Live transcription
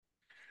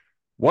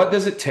What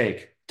does it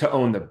take to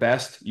own the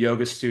best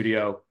yoga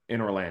studio in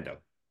Orlando?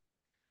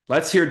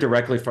 Let's hear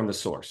directly from the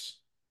source.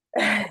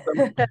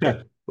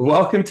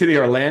 Welcome to the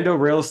Orlando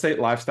Real Estate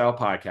Lifestyle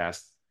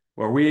Podcast,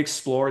 where we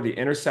explore the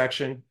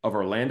intersection of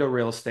Orlando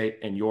real estate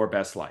and your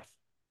best life.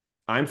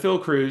 I'm Phil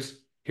Cruz,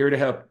 here to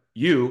help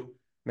you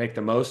make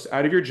the most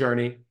out of your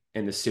journey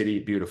in the city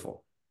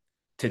beautiful.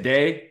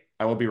 Today,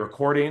 I will be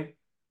recording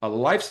a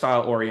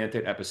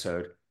lifestyle-oriented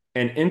episode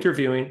and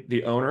interviewing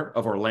the owner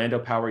of Orlando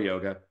Power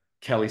Yoga,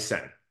 Kelly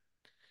Senn.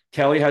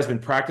 Kelly has been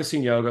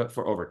practicing yoga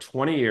for over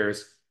 20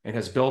 years and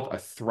has built a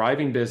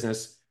thriving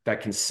business that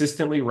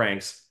consistently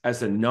ranks as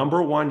the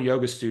 #1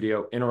 yoga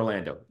studio in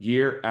Orlando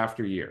year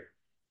after year.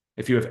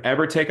 If you have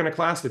ever taken a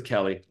class with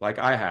Kelly, like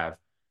I have,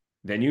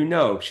 then you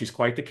know she's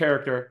quite the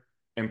character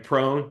and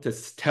prone to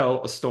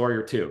tell a story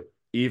or two,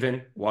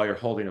 even while you're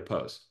holding a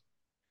pose.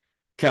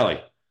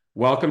 Kelly,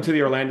 welcome to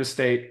the Orlando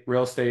State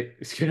Real Estate.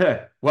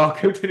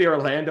 Welcome to the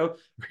Orlando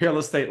Real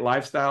Estate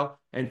Lifestyle,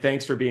 and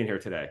thanks for being here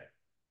today.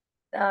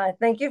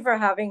 Thank you for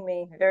having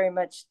me. Very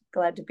much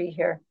glad to be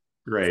here.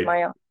 It's Great.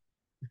 my own.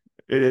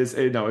 It is.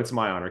 No, it's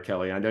my honor,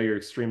 Kelly. I know you're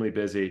extremely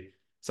busy,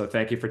 so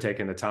thank you for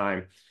taking the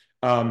time.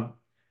 Um,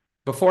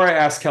 Before I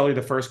ask Kelly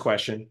the first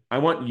question, I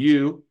want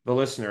you, the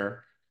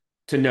listener,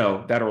 to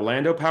know that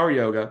Orlando Power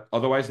Yoga,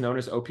 otherwise known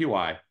as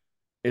OPY,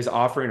 is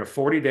offering a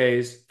 40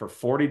 days for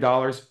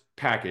 $40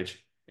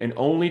 package and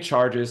only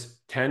charges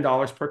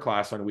 $10 per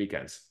class on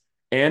weekends.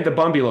 And the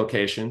Bumby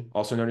location,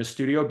 also known as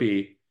Studio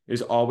B,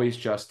 is always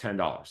just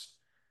 $10.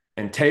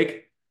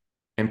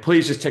 And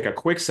please just take a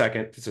quick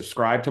second to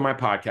subscribe to my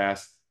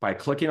podcast by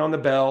clicking on the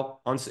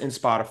bell in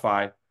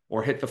Spotify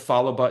or hit the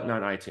follow button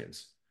on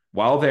iTunes.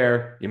 While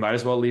there, you might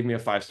as well leave me a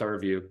 5-star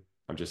review.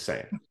 I'm just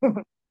saying.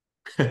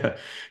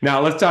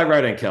 Now, let's dive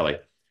right in, Kelly.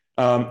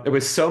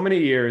 With so many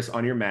years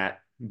on your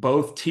mat,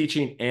 both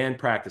teaching and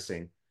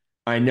practicing,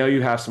 I know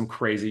you have some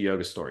crazy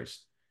yoga stories.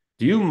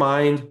 Do you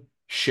mind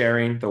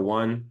sharing the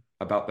one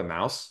about the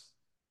mouse?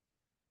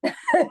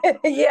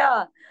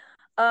 Yeah.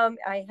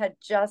 I had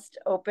just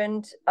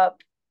opened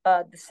up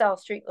the South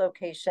Street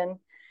location,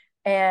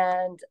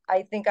 and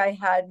I think I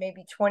had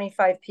maybe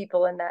 25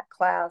 people in that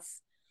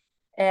class.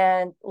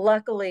 And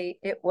luckily,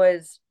 it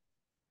was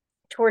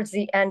towards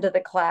the end of the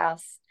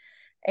class.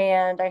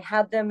 And I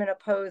had them in a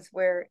pose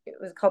where it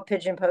was called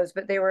pigeon pose,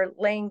 but they were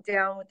laying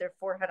down with their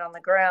forehead on the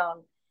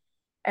ground.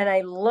 And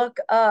I look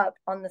up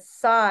on the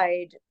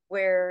side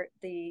where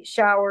the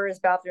showers,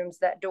 bathrooms,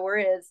 that door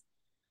is.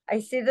 I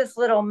see this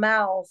little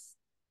mouse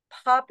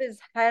pop his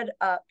head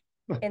up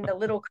in the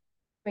little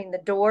between the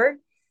door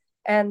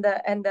and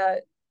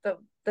the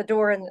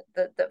door and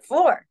the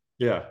floor.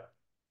 Yeah.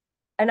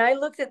 And I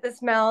looked at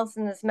this mouse,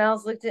 and this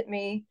mouse looked at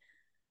me,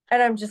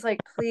 and I'm just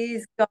like,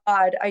 please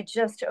God, I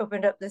just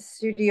opened up this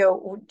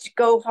studio.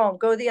 Go home,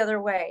 go the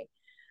other way.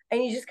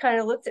 And he just kind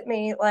of looked at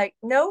me like,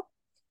 nope.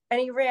 And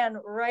he ran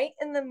right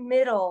in the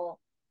middle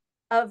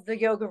of the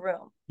yoga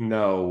room.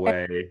 No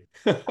And, way.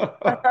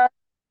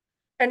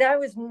 and I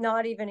was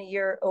not even a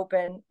year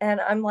open.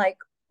 And I'm like,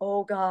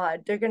 oh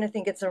God, they're going to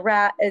think it's a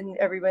rat, and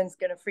everyone's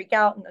going to freak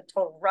out, and a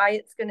total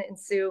riot's going to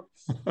ensue.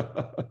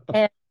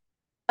 And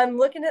I'm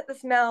looking at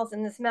this mouse,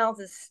 and this mouse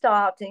is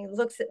stopped, and he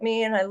looks at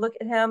me, and I look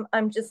at him.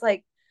 I'm just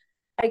like,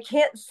 I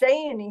can't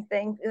say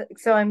anything.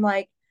 So I'm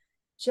like,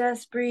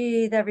 just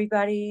breathe,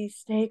 everybody,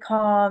 stay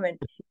calm and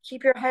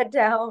keep your head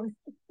down.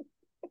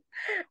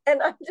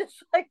 And I'm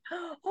just like,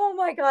 oh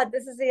my God,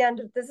 this is the end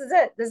of this is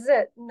it. This is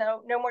it.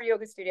 No, no more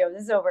yoga studio.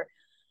 This is over.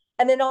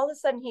 And then all of a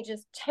sudden he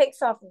just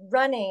takes off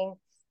running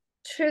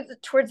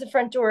towards the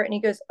front door, and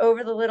he goes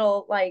over the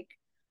little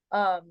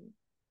um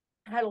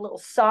had a little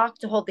sock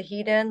to hold the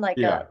heat in,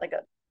 Yeah. like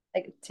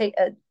take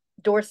a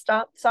door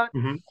stop sock,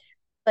 Mhm.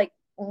 like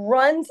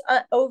runs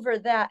over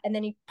that, and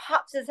then he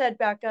pops his head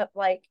back up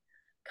like,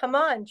 come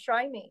on,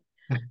 try me.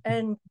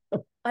 And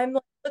I'm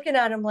like looking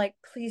at him like,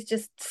 please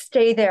just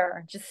stay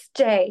there, just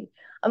stay.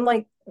 I'm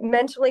like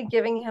mentally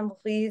giving him,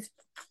 please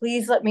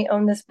let me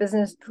own this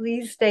business,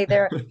 please stay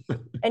there.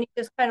 And he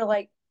just kind of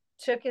like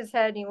took his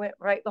head, and he went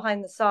right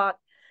behind the sock.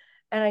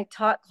 And I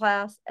taught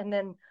class, and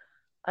then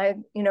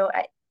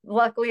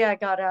luckily I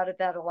got out of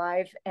that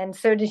alive, and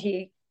so did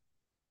he.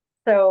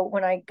 So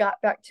when I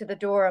got back to the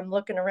door, I'm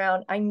looking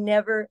around. I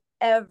never,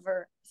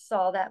 ever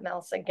saw that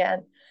mouse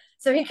again.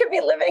 So he could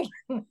be living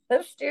in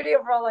the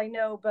studio for all I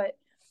know. But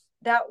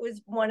that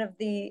was one of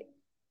the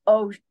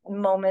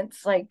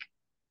moments like,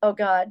 oh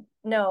God,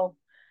 no.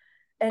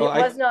 And Well,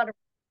 it was not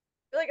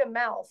like a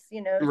mouse,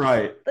 just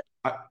right.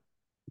 I,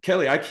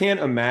 Kelly, I can't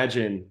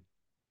imagine,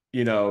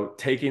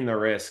 taking the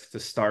risk to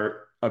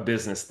start a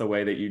business the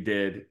way that you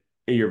did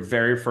in your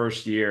very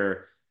first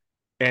year.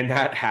 And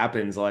that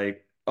happens.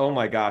 Like, oh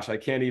my gosh, I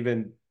can't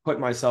even put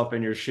myself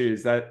in your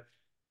shoes. That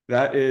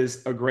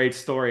is a great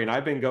story. And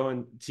I've been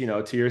going,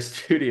 to your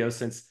studio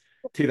since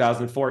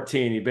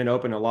 2014. You've been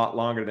open a lot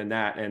longer than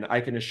that. And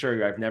I can assure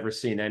you, I've never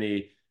seen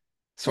any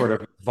sort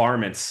of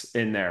varmints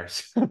in there.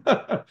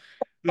 So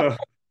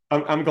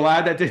I'm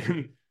glad that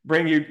didn't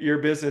bring your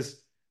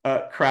business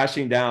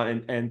crashing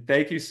down. And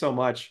thank you so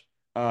much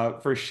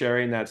for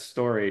sharing that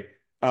story.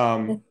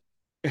 Um,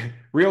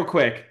 Real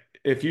quick,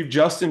 if you've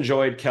just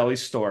enjoyed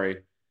Kelly's story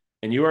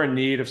and you are in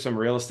need of some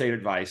real estate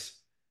advice,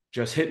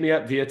 just hit me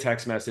up via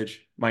text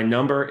message. My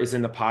number is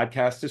in the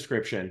podcast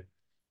description,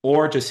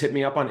 or just hit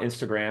me up on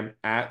Instagram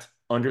at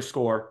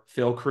underscore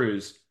Phil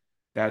Cruz.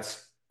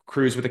 That's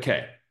Cruz with a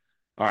K.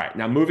 All right,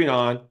 now moving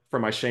on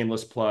from my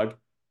shameless plug,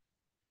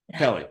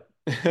 Kelly.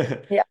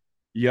 Yeah.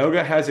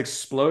 Yoga has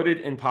exploded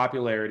in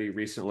popularity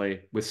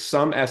recently, with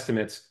some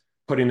estimates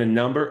putting the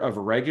number of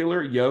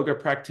regular yoga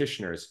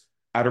practitioners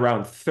at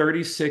around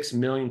 36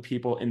 million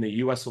people in the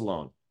US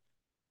alone.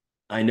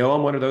 I know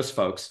I'm one of those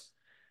folks,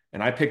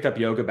 and I picked up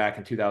yoga back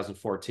in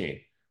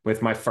 2014,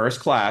 with my first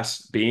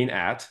class being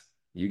at,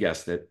 you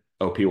guessed it,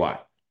 OPY.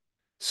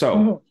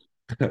 So,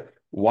 Mhm.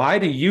 why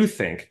do you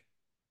think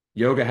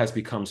yoga has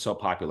become so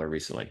popular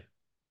recently?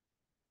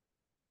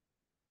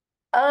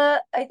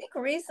 I think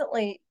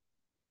recently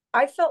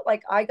I felt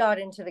like I got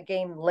into the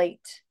game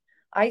late.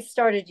 I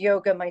started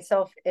yoga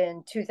myself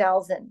in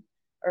 2000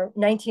 or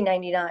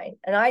 1999,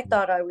 and I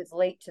thought I was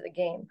late to the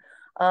game.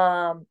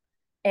 Um,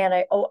 and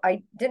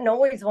I didn't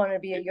always want to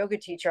be a yoga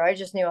teacher. I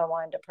just knew I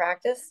wanted to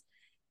practice.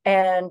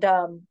 And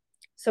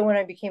so when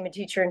I became a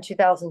teacher in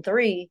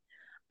 2003,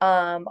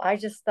 I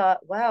just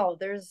thought, wow,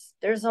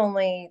 there's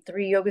only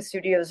three yoga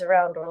studios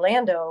around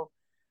Orlando.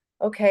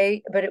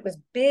 Okay, but it was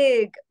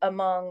big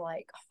among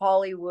like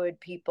Hollywood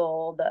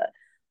people.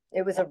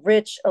 It was a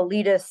rich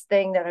elitist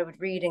thing that I would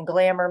read in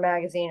Glamour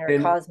magazine or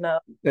And Cosmo.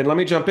 and let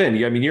me jump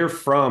in. I mean, you're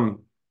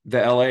from the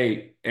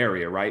LA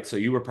area, right? So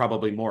you were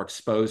probably more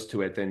exposed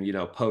to it than,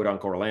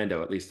 Podunk,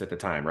 Orlando, at least at the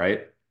time,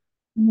 right?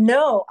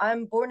 No,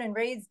 I'm born and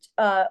raised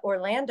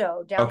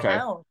Orlando Okay.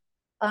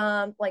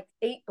 downtown, like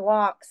 8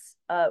 blocks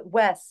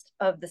west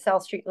of the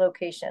South Street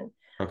location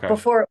Okay.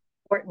 before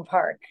Horton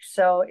Park.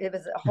 So it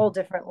was a whole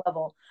different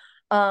level.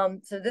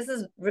 So this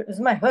is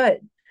my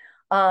hood.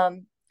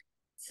 Um,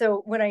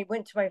 so when I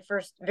went to my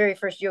very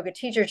first yoga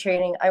teacher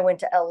training, I went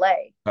to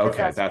LA because Okay.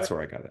 that's where, That's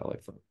where I got LA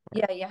from. All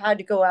yeah, you had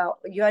to go out,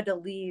 you had to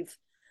leave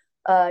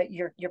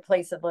your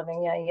place of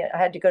living. Yeah, I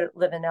had to go to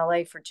live in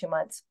LA for 2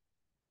 months.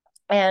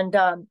 And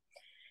and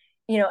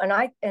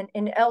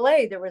in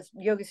LA there was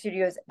yoga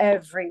studios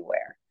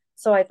everywhere.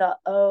 So I thought,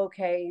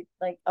 okay,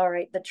 like, all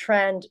right, the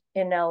trend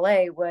in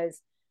LA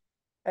was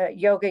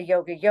yoga,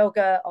 yoga,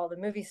 yoga. All the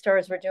movie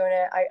stars were doing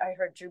it. I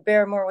heard Drew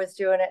Barrymore was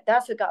doing it.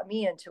 That's what got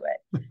me into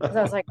it because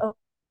I was right. like, oh,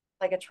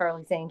 like a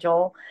Charlie's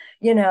Angel,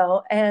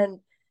 and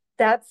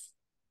that's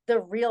the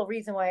real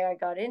reason why I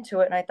got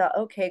into it. And I thought,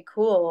 okay,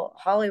 cool,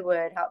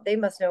 Hollywood, how they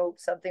must know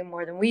something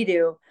more than we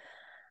do.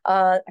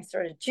 I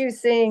started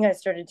juicing. I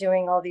started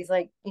doing all these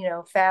like,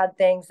 fad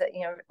things that,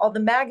 all the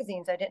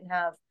magazines. I didn't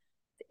have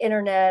the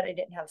internet. I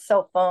didn't have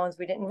cell phones.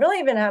 We didn't really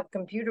even have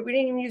computer. We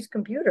didn't even use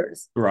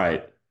computers.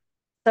 Right.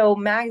 So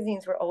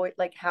magazines were always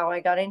like how I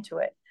got into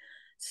it.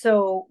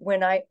 So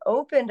when I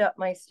opened up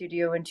my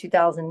studio in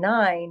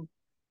 2009,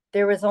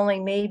 there was only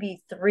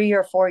maybe three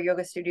or four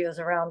yoga studios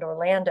around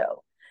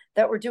Orlando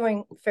that were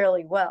doing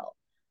fairly well.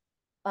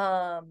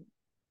 Um,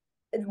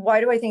 why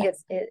do I think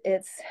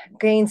it's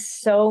gained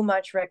so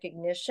much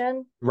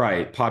recognition?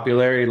 Right.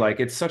 Popularity,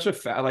 like it's such a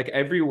like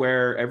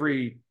everywhere,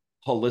 every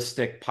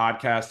holistic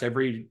podcast,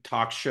 every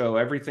talk show,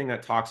 everything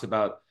that talks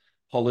about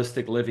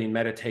holistic living,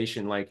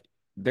 meditation, like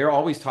they're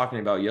always talking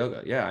about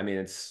yoga. Yeah. I mean,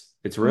 it's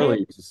Mhm.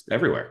 really just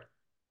everywhere.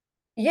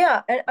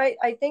 Yeah, and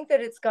I think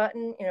that it's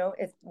gotten,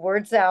 it's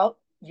words out.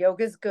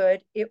 Yoga's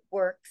good. It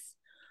works.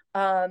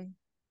 Um,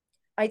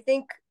 I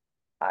think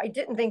I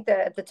didn't think that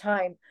at the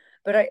time,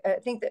 but I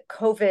think that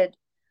COVID,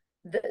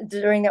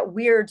 during that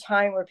weird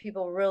time where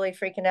people were really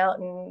freaking out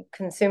and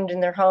consumed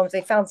in their homes,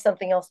 they found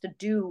something else to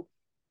do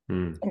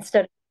Hmm.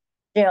 instead of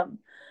gym.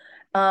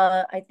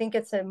 I think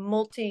it's a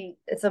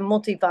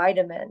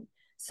multivitamin.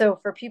 So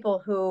for people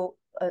who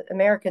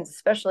Americans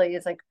especially,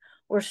 it's like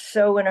we're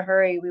so in a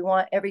hurry. We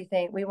want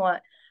everything. We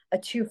want a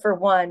 2 for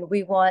 1.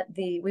 We want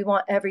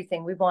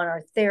everything. We want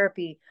our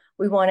therapy.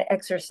 We want to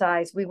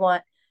exercise. We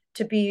want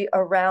to be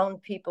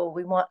around people.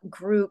 We want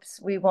groups.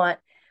 We want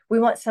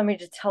somebody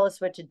to tell us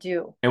what to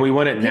do. And we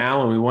want it People,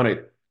 now and we want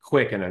it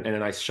quick and in a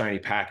nice shiny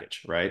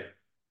package, right?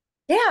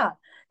 yeah,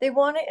 they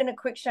want it in a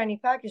quick, shiny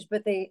package,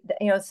 but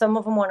some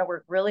of them want to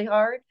work really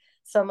hard.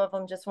 Some of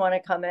them just want to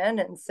come in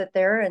and sit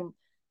there and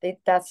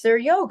that's their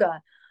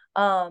yoga.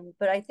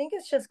 But I think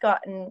it's just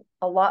gotten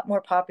a lot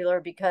more popular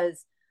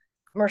because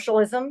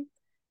commercialism,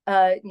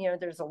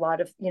 there's a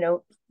lot of,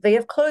 they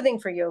have clothing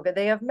for yoga,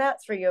 they have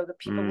mats for yoga.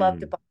 People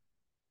love to Mm. buy,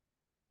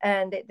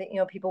 and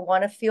people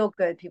want to feel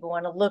good. People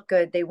want to look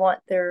good.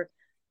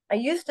 I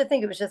used to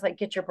think it was just like,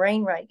 get your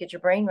brain right, get your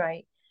brain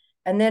right.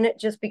 And then it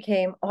just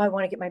became, oh, I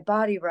want to get my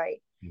body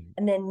right.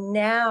 And then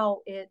now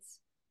it's,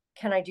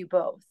 can I do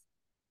both?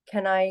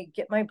 Can I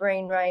get my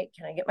brain right?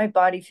 Can I get my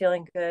body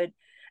feeling good?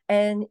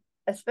 And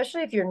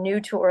especially if you're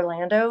new to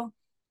Orlando,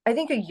 I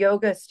think a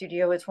yoga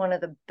studio is one of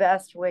the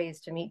best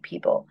ways to meet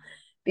people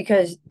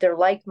because they're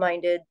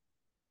like-minded.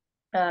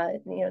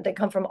 They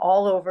come from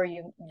all over.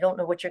 You don't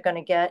know what you're going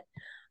to get.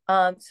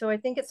 So I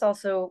think it's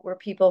also where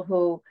people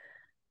who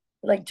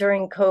like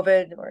during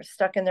COVID were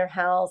stuck in their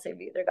house. They've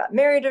either got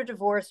married or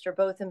divorced or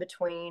both in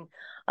between.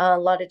 A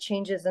lot of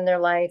changes in their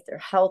life. Their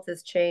health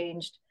has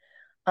changed.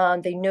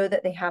 They know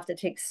that they have to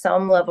take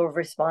some level of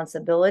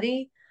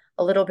responsibility,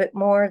 a little bit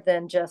more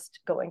than just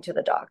going to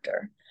the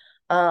doctor.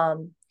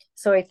 Um,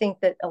 so I think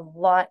that a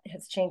lot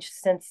has changed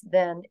since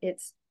then.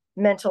 It's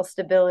mental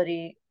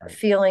stability, Right.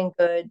 feeling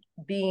good,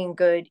 being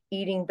good,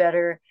 eating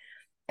better.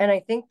 And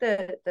I think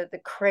the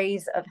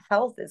craze of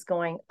health is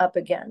going up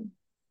again,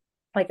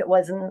 like it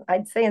was in,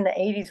 I'd say in the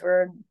 80s,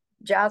 where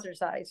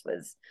jazzercise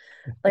was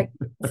like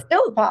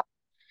still pop,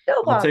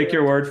 still popular.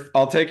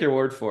 I'll take your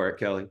word for it,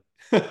 Kelly.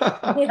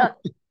 Yeah.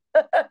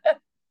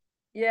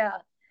 Yeah.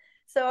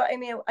 So, I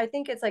mean, I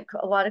think it's like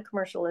a lot of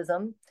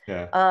commercialism.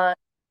 Yeah. Uh,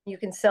 you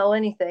can sell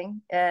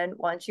anything. And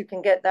once you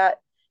can get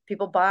that,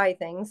 people buy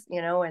things,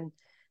 and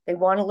they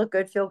want to look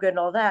good, feel good, and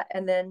all that.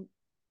 And then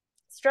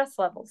stress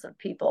levels of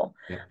people.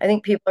 Yeah. I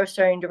think people are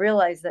starting to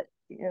realize that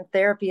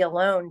therapy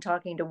alone,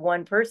 talking to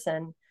one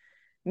person,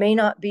 may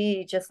not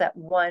be just that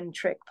one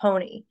trick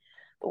pony.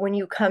 But when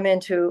you come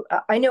into,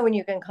 I know when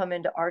you can come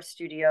into our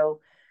studio,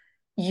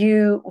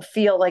 you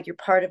feel like you're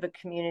part of a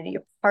community,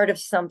 you're part of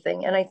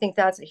something. And I think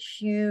that's a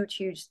huge,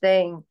 huge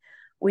thing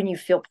when you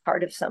feel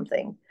part of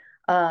something.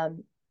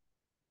 Um,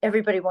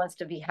 Everybody wants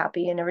to be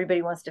happy and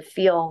everybody wants to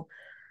feel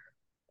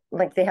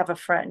like they have a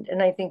friend.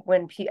 And I think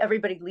when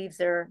everybody leaves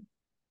there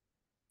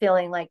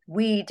feeling like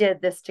we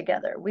did this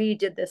together, we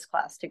did this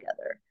class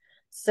together.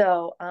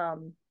 So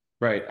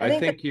Right. I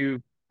think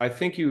that, I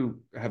think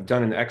you have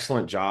done an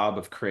excellent job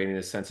of creating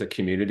a sense of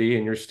community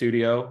in your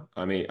studio.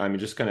 I mean, I'm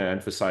just going to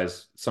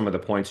emphasize some of the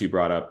points you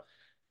brought up.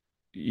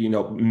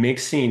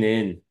 Mixing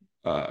in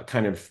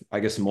kind of, I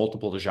guess,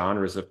 multiple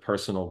genres of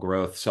personal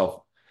growth,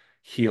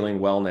 self-healing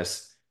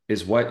wellness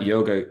is what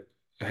yoga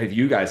have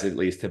you guys at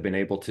least have been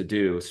able to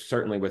do.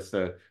 Certainly with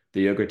the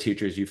yoga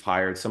teachers you've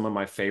hired. Some of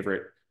my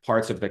favorite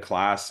parts of the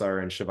class are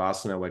in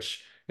Shavasana,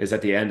 which is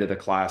at the end of the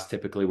class,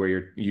 typically where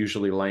you're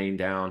usually laying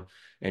down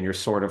and you're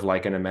sort of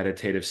like in a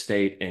meditative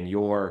state. And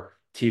your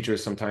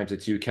teachers, sometimes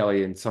it's you,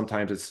 Kelly, and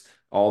sometimes it's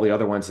all the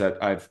other ones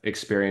that I've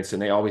experienced,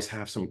 and they always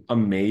have some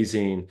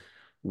amazing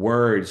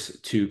words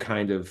to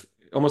kind of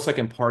almost like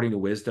imparting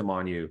wisdom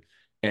on you.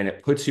 And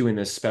it puts you in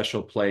this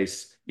special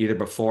place either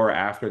before or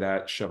after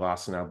that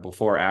shavasana,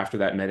 before or after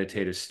that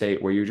meditative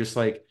state where you're just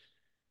like,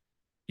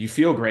 you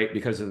feel great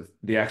because of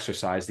the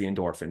exercise, the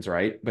endorphins,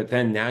 right? But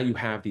then now you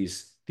have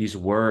these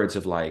words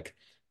of like,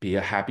 be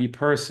a happy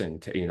person,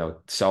 to,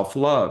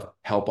 self-love,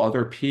 help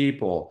other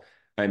people.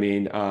 I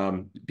mean,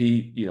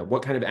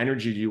 what kind of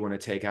energy do you want to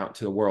take out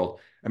into the world?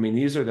 I mean,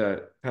 these are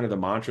the kind of the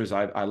mantras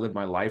I live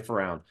my life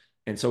around.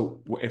 And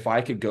so if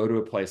I could go to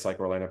a place like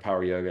Orlando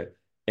Power Yoga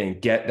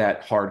and get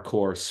that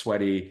hardcore,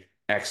 sweaty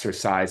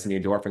exercise and the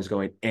endorphins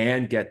going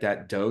and get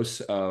that dose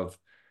of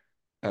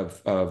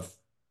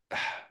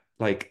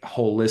like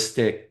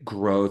holistic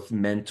growth,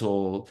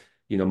 mental,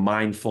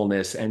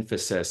 mindfulness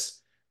emphasis.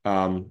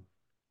 Um,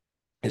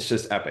 it's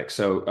just epic.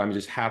 So I'm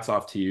just hats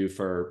off to you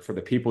for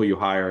the people you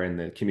hire and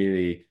the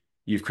community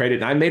you've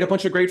created. And I made a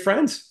bunch of great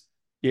friends.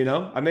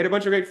 I made a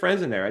bunch of great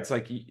friends in there. It's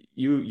like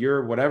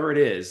you're whatever it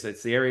is.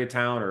 It's the area of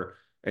town or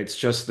it's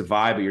just the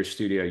vibe of your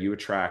studio. You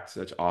attract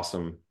such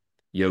awesome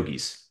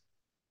yogis.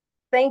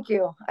 thank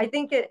you. I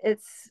think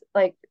it's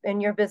like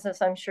in your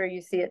business, I'm sure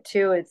you see it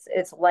too.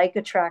 It's like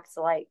attracts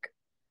like.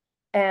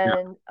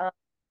 Yeah.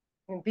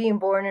 And being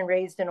born and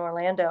raised in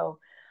Orlando,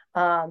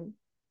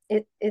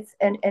 it's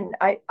and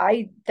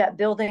I that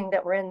building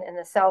that we're in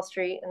the South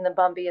Street and the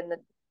Bumby and the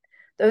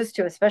those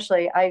two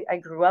especially, I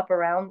grew up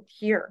around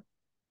here,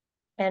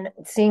 and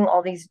seeing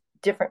all these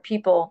different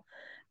people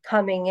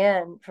coming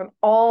in from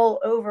all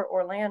over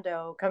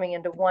Orlando, coming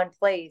into one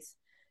place,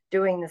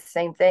 doing the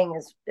same thing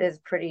is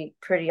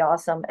pretty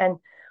awesome. And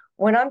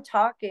when I'm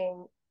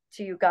talking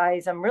to you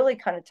guys, I'm really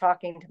kind of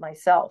talking to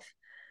myself.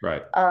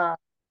 Right. uh,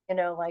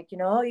 like,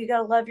 oh, you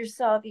got to love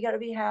yourself, you got to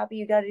be happy,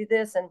 you got to do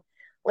this. And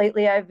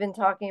lately I've been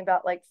talking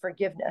about like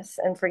forgiveness,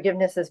 and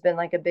forgiveness has been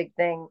like a big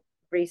thing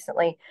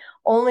recently,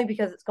 only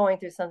because it's going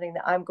through something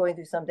that I'm going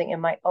through something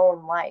in my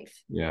own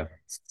life. Yeah.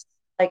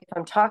 Like if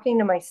I'm talking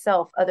to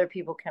myself, other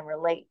people can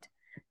relate.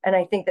 And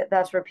I think that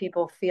that's where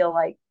people feel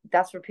like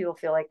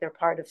they're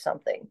part of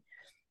something,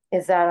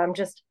 is that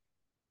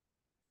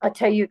I'll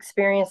tell you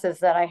experiences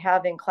that I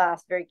have in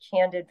class, very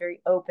candid,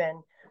 very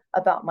open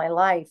about my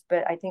life.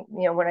 But I think,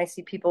 when I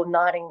see people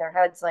nodding their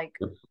heads like,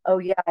 oh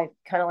yeah, I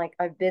kind of like,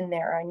 I've been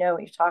there. I know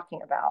what you're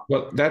talking about.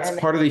 Well, that's And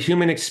part of the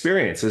human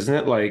experience, isn't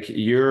it? Like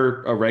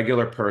you're a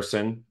regular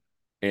person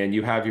and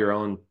you have your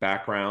own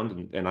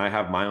background and I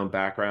have my own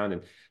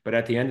background. But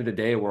at the end of the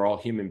day, we're all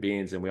human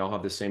beings and we all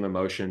have the same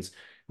emotions.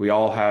 We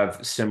all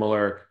have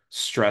similar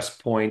stress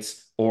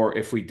points, or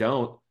if we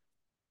don't,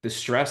 the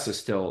stress is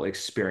still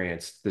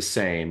experienced the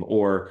same,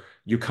 or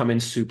you come in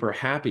super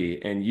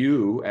happy. And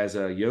you, as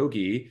a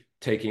yogi,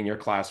 taking your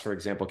class, for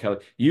example, Kelly,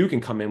 you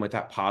can come in with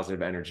that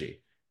positive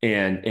energy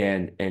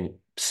and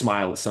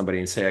smile at somebody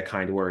and say a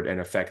kind word and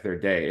affect their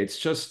day. It's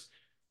just,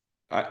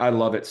 I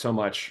love it so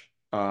much.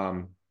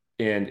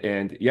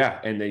 and yeah,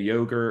 and the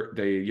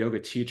yoga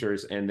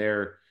teachers and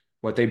their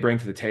what they bring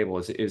to the table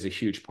is a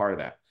huge part of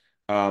that.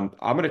 I'm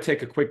going to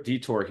take a quick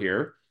detour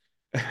here.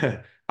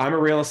 I'm a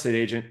real estate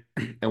agent,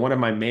 and one of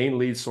my main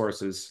lead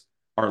sources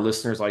are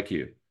listeners like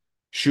you.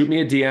 Shoot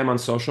me a DM on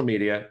social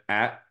media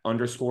at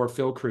underscore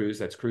Phil Cruz.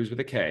 That's Cruz with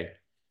a K.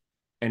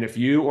 And if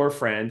you or a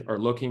friend are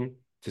looking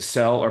to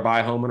sell or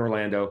buy a home in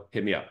Orlando,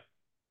 hit me up.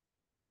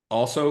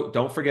 Also,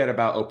 don't forget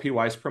about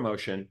OPY's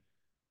promotion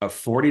of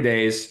 40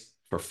 days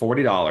for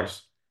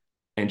 $40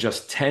 and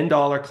just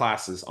 $10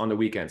 classes on the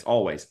weekends,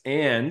 always.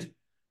 And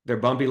their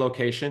Bumpy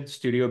location,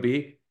 Studio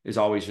B, is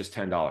always just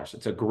 $10.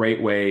 It's a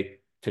great way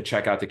to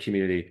check out the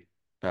community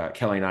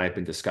Kelly and I have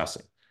been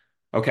discussing.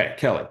 Okay,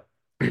 Kelly,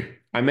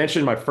 I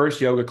mentioned my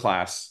first yoga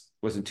class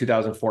was in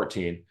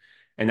 2014.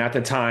 And at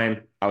the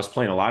time, I was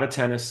playing a lot of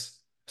tennis,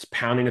 I was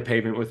pounding the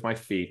pavement with my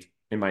feet,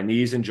 and my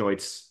knees and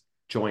joints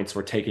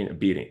were taking a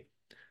beating.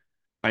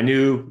 I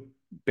knew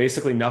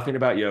basically nothing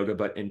about yoga,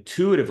 but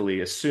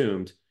intuitively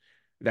assumed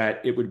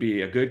that it would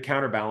be a good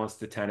counterbalance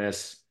to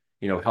tennis,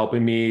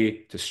 helping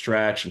me to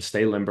stretch and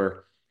stay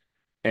limber.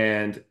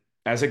 And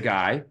as a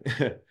guy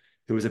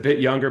who was a bit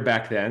younger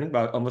back then,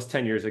 about almost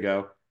 10 years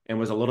ago, and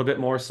was a little bit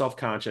more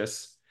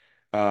self-conscious,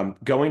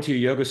 going to a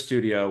yoga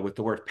studio with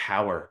the word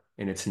power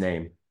in its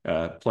name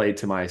played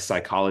to my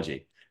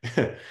psychology.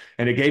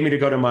 And it gave me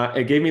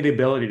the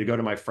ability to go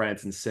to my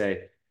friends and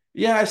say,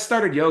 yeah, I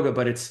started yoga,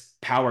 but it's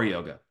power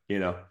yoga,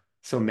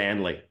 so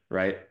manly,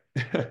 right?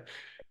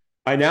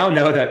 I now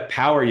know that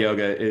power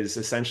yoga is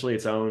essentially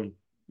its own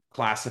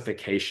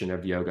classification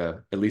of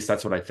yoga. At least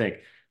that's what I think.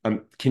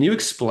 Can you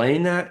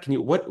explain that?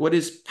 What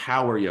is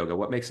power yoga?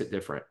 What makes it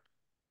different?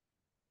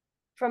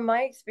 From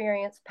my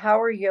experience,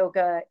 power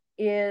yoga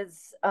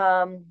is,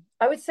 I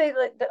would say,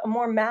 like a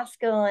more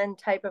masculine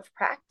type of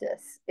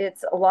practice.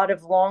 It's a lot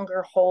of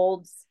longer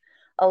holds,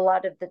 a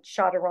lot of the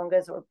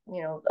chaturangas, or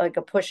like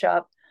a push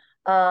up,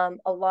 a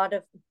lot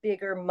of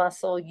bigger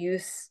muscle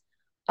use,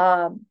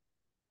 um,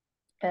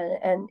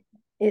 and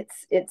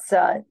it's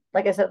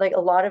like I said, like a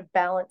lot of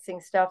balancing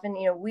stuff. And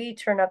we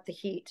turn up the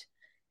heat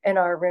in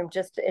our room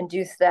just to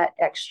induce that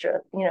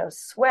extra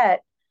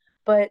sweat.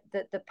 But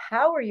the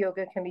power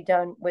yoga can be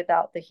done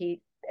without the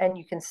heat, and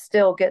you can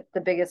still get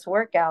the biggest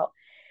workout.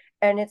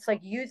 And it's like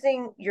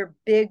using your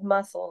big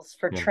muscles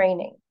for Yeah.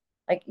 training,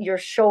 like your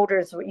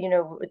shoulders,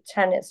 with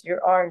tennis,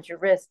 your arms, your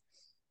wrists.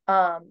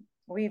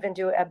 We even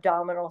do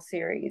abdominal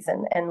series,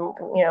 and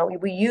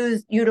we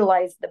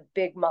utilize the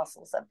big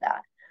muscles of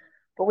that.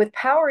 But with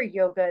power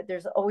yoga,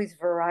 there's always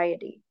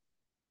variety.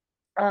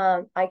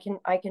 I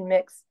can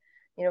mix,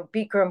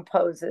 Bikram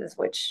poses,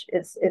 which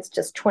is it's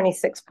just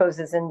 26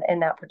 poses in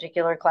that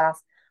particular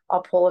class.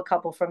 I'll pull a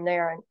couple from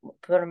there and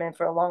put them in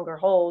for a longer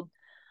hold.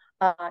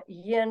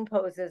 Yin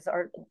poses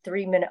are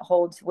 3-minute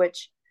holds,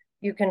 which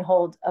you can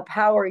hold a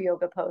power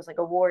yoga pose like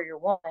a warrior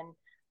one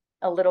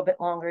a little bit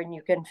longer, and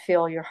you can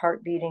feel your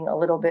heart beating a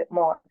little bit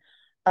more.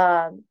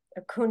 A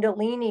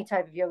kundalini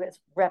type of yoga is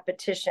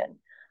repetition,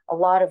 a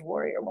lot of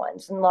warrior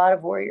ones and a lot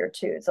of warrior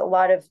twos, a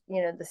lot of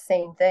the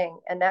same thing,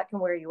 and that can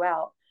wear you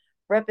out.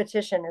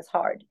 Repetition is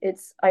hard.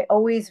 I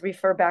always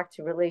refer back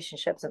to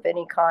relationships of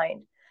any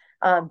kind.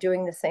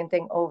 Doing the same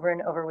thing over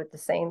and over with the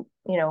same,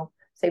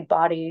 say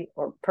body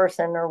or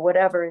person or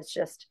whatever, is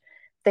just,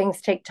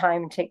 things take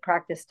time and take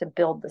practice to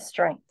build the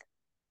strength.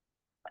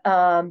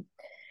 um,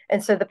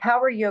 and so the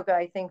power yoga,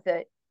 I think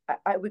that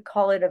I would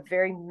call it a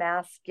very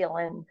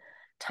masculine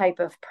type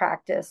of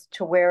practice,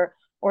 to where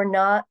we're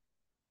not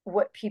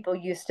what people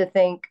used to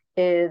think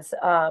is,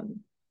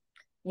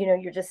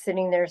 you're just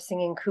sitting there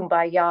singing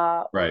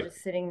kumbaya, or Right. just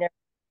sitting there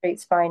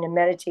straight spine and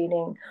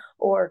meditating,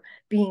 or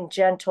being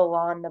gentle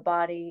on the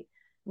body.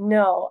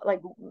 No, like,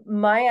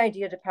 my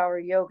idea to power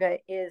yoga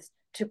is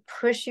to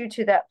push you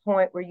to that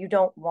point where you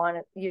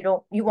want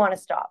to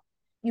stop,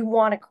 you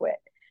want to quit,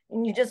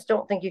 and you just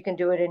don't think you can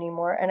do it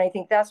anymore. And I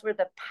think that's where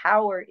the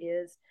power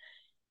is.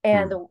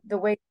 And Hmm. the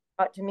way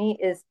to me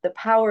is, the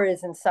power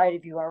is inside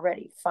of you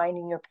already,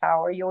 finding your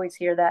power. You always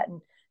hear that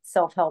in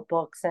self-help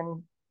books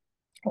and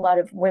a lot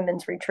of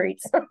women's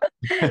retreats.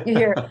 You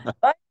hear,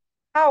 "Find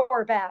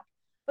power back."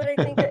 But I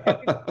think that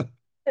every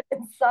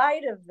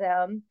inside of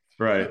them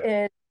Right.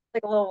 is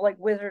like a little, like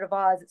Wizard of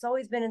Oz. It's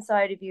always been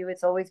inside of you.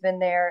 It's always been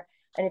there.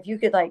 And if you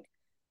could, like,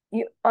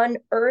 you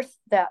unearth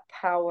that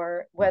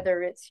power,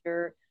 whether it's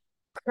your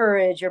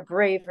courage, your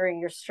bravery,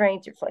 your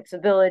strength, your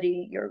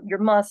flexibility, your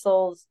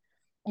muscles,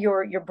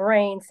 your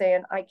brain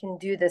saying, "I can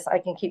do this, I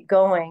can keep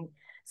going."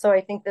 So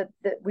I think that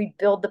we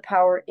build the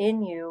power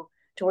in you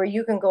to where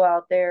you can go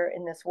out there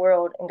in this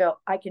world and go,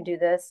 "I can do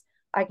this,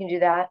 I can do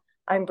that.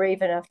 I'm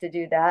brave enough to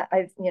do that."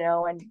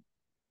 And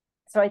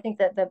so I think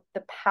that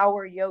the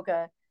power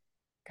yoga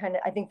kind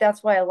of, I think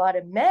that's why a lot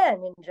of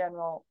men in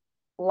general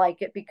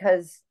like it,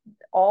 because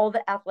all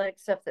the athletic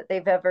stuff that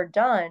they've ever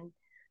done,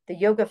 the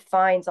yoga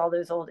finds all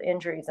those old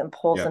injuries and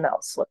pulls Yeah. them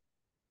out slowly.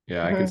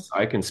 Yeah, I can Mm-hmm.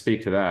 I can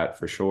speak to that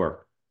for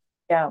sure.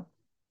 Yeah.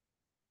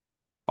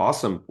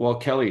 Awesome. Well,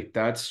 Kelly,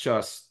 that's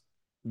just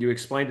you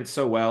explained it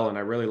so well, and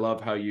I really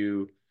love how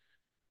you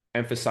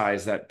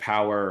emphasize that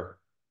power,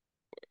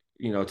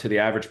 to the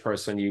average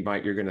person, you're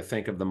going to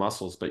think of the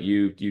muscles, but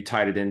you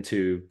tied it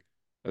into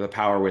the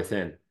power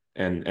within.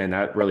 And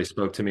that really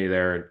spoke to me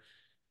there.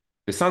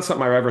 It's not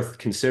something I ever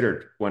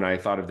considered when I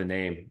thought of the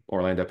name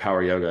Orlando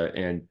Power Yoga.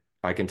 And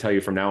I can tell you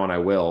from now on, I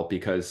will,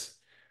 because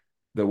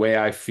the way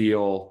I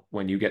feel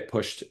when you get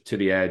pushed to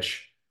the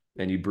edge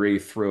and you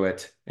breathe through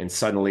it, and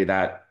suddenly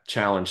that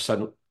challenge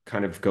suddenly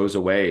kind of goes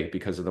away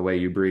because of the way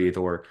you breathe,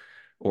 or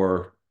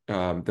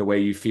the way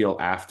you feel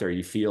after.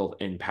 You feel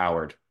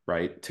empowered,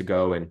 right, to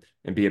go and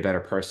be a better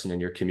person in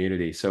your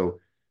community. So,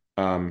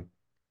 um,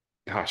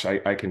 gosh,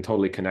 I can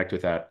totally connect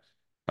with that.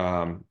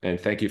 And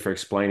thank you for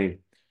explaining,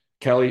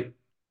 Kelly.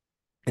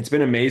 It's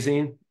been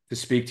amazing to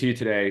speak to you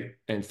today,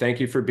 and thank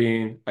you for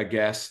being a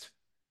guest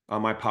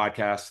on my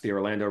podcast, The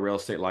Orlando Real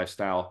Estate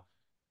Lifestyle.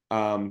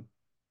 Um,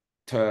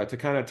 to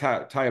kind of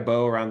tie a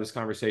bow around this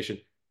conversation,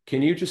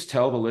 can you just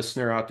tell the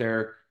listener out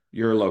there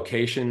your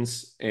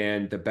locations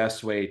and the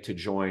best way to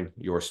join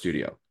your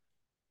studio?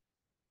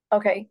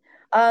 Okay.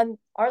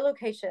 Our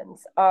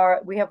locations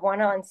are, we have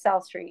one on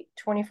South Street,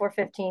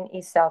 2415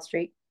 East South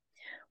Street.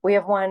 We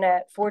have one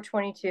at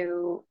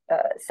 422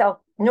 South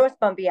North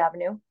Bumby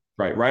Avenue.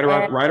 Right,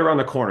 And right around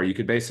the corner. You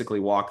could basically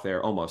walk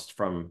there almost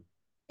yeah, and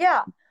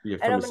from I'm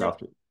the going to South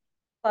Street.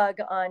 plug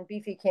on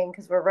Beefy King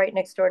because we're right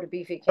next door to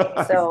Beefy King.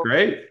 So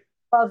Great.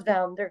 love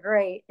them. They're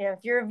great. And if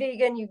you're a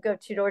vegan, you go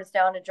two doors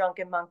down to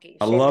Drunken Monkey.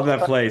 I love Shameless that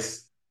plug.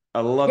 place.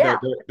 I love Yeah,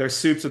 their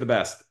soups are the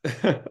best.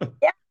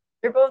 yeah,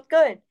 they're both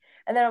good.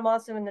 And then I'm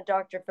also in the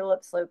Dr.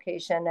 Phillips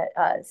location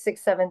at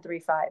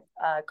 6735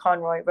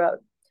 Conroy Road.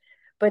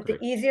 But the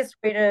Great. easiest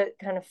way to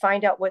kind of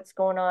find out what's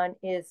going on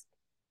is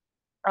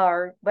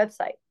our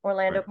website,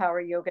 Right.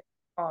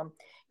 orlandopoweryoga.com.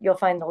 You'll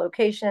find the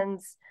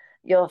locations,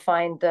 you'll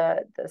find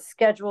the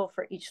schedule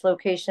for each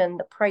location,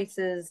 the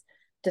prices,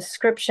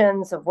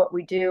 descriptions of what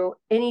we do.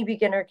 Any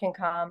beginner can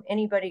come,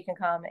 anybody can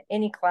come,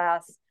 any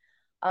class.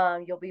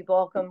 You'll be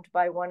welcomed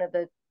by one of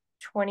the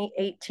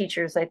 28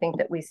 teachers I think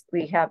that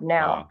we have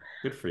now. Wow.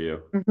 Good for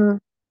you. Mm-hmm.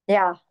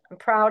 Yeah, I'm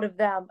proud of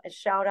them. A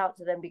shout out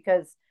to them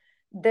because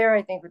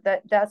I think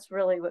that's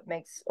really what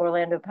makes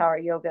Orlando Power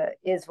Yoga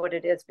is what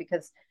it is,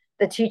 because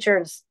the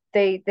teachers,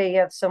 they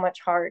have so much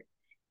heart,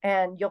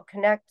 and you'll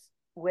connect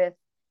with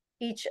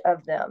each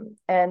of them,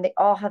 and they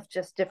all have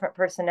just different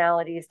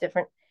personalities,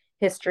 different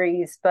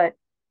histories. But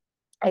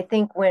I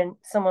think when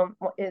someone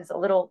is a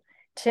little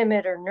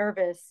timid or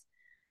nervous,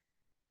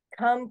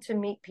 come to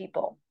meet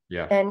people,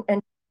 Yeah.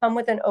 and come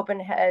with an open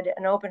head,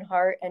 an open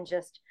heart, and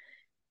just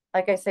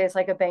like I say, it's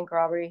like a bank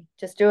robbery.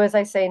 Just do as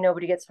I say,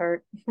 nobody gets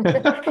hurt.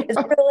 It's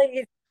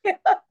really easy.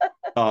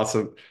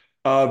 Awesome.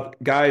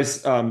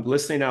 Guys,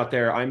 listening out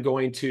there, I'm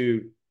going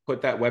to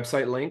put that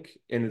website link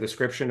in the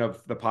description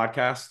of the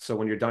podcast. So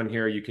when you're done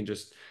here, you can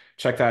just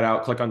check that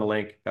out, click on the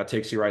link. That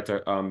takes you right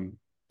to,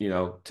 you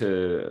know,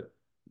 to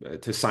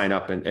sign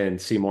up and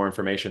see more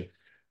information.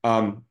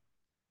 Um,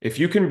 if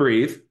you can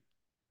breathe,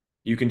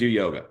 you can do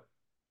yoga.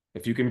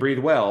 If you can breathe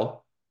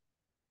well,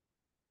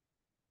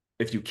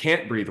 if you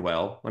can't breathe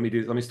well, let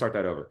me start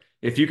that over.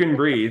 If you can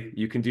breathe,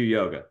 you can do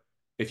yoga.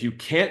 If you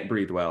can't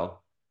breathe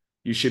well,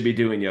 you should be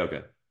doing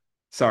yoga.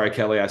 Sorry,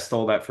 Kelly, I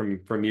stole that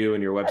from you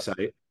and your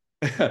website.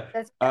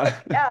 That's uh, good.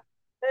 Yeah,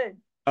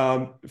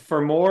 good.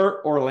 for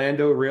more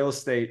Orlando real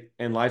estate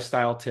and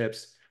lifestyle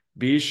tips,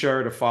 be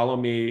sure to follow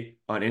me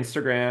on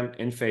Instagram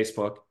and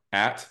Facebook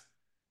at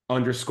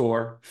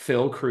underscore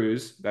Phil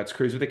Cruz. That's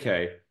Cruz with a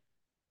K.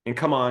 And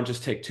come on,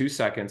 just take 2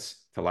 seconds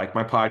to like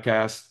my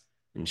podcast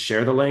and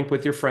share the link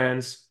with your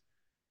friends.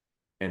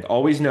 And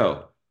always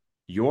know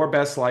your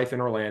best life in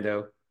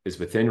Orlando is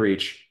within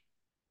reach.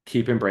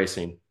 Keep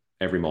embracing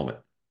every moment.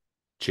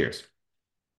 Cheers.